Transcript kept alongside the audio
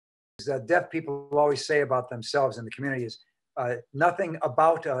deaf people always say about themselves in the community is nothing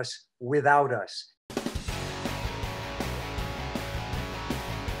about us without us.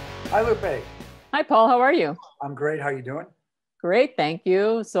 Hi, Lupe. Hi, Paul. How are you? I'm great. How you doing? Great, thank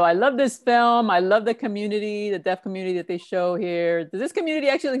you. So I love this film. I love the community, the deaf community that they show here. Does this community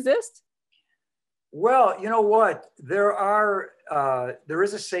actually exist? Well, you know what? There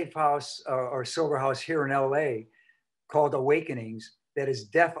is a safe house or sober house here in LA called Awakenings that is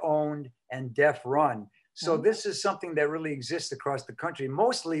deaf owned and deaf run. So this is something that really exists across the country.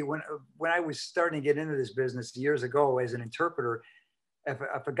 Mostly when I was starting to get into this business years ago as an interpreter,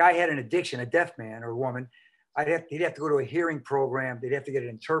 if a guy had an addiction, a deaf man or woman, he'd have to go to a hearing program. They'd have to get an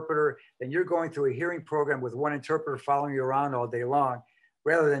interpreter. Then you're going through a hearing program with one interpreter following you around all day long.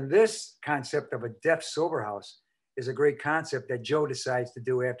 Rather than this concept of a deaf sober house is a great concept that Joe decides to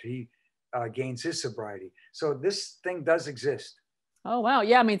do after he gains his sobriety. So this thing does exist. Oh, wow.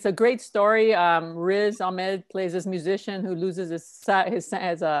 Yeah, I mean, it's a great story. Riz Ahmed plays this musician who loses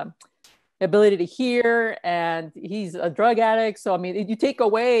his ability to hear, and he's a drug addict. So, I mean, you take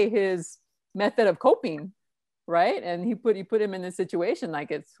away his method of coping, right? And you put him in this situation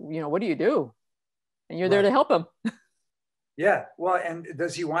like it's, what do you do? And you're there to help him. Yeah. Well, and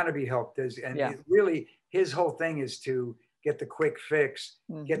does he want to be helped? Really, his whole thing is to get the quick fix,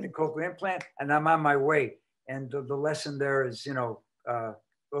 get the cochlear implant, and I'm on my way. And the lesson there is,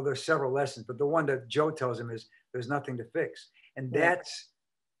 well, there's several lessons, but the one that Joe tells him is there's nothing to fix. And that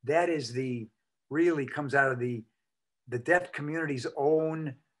is really comes out of the deaf community's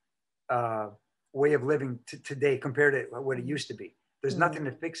own way of living today compared to what it used to be. There's nothing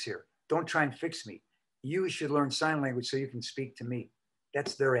to fix here. Don't try and fix me. You should learn sign language so you can speak to me.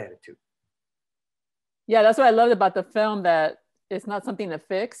 That's their attitude. Yeah, that's what I loved about the film, that it's not something to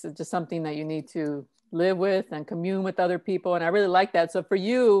fix. It's just something that you need to live with and commune with other people. And I really like that. So for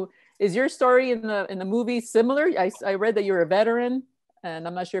you, is your story in the movie similar? I read that you're a veteran, and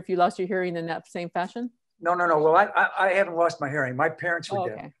I'm not sure if you lost your hearing in that same fashion. No. Well, I haven't lost my hearing. My parents were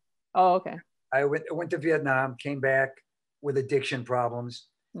deaf. Oh, okay. I went to Vietnam, came back with addiction problems.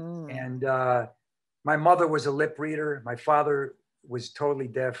 And my mother was a lip reader. My father was totally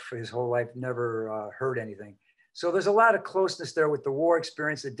deaf his whole life, never heard anything. So there's a lot of closeness there with the war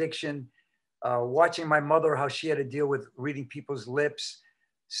experience, addiction, watching my mother, how she had to deal with reading people's lips,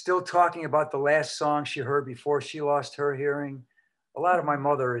 still talking about the last song she heard before she lost her hearing. A lot of my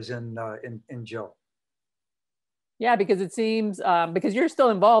mother is in Joe. Yeah, because it seems, because you're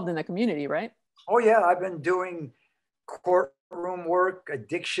still involved in the community, right? Oh yeah, I've been doing courtroom work,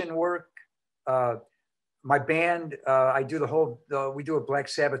 addiction work. My band, I do the whole, we do a Black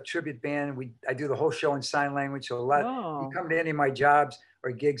Sabbath tribute band. I do the whole show in sign language. So you come to any of my jobs or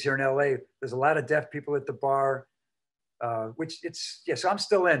gigs here in LA, there's a lot of deaf people at the bar, so I'm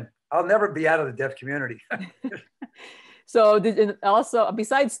still in. I'll never be out of the deaf community. So also,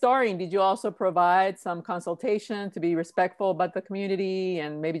 besides starring, did you also provide some consultation to be respectful about the community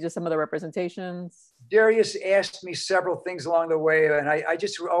and maybe just some of the representations? Darius asked me several things along the way, and I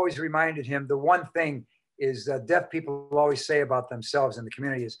just always reminded him the one thing is deaf people always say about themselves in the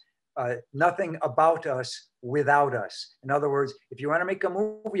community is nothing about us without us. In other words, if you want to make a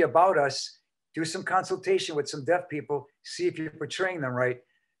movie about us, do some consultation with some deaf people, see if you're portraying them right.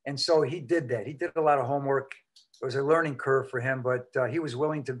 And so he did that. He did a lot of homework. It was a learning curve for him, but he was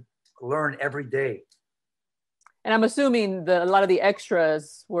willing to learn every day. And I'm assuming a lot of the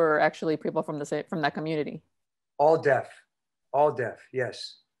extras were actually people from that community. All deaf,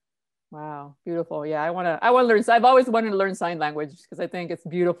 yes. Wow, beautiful. Yeah, I want to learn. I've always wanted to learn sign language because I think it's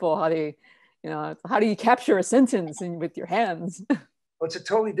beautiful how they, how do you capture a sentence with your hands? Well, it's a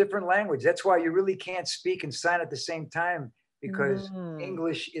totally different language. That's why you really can't speak and sign at the same time, because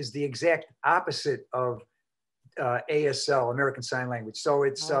English is the exact opposite of ASL, American Sign Language. So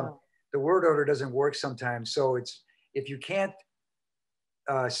it's the word order doesn't work sometimes. So if you can't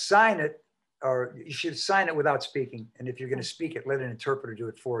sign it, or you should sign it without speaking. And if you're going to speak it, let an interpreter do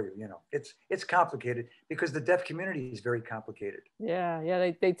it for you. It's complicated because the deaf community is very complicated.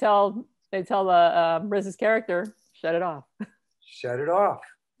 Yeah. They tell Riz's character, shut it off. Shut it off.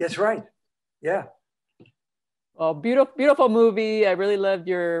 That's right. Yeah. Well, beautiful movie. I really loved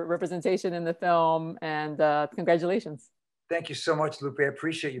your representation in the film, and congratulations. Thank you so much, Lupe. I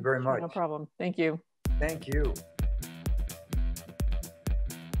appreciate you very much. No problem. Thank you. Thank you.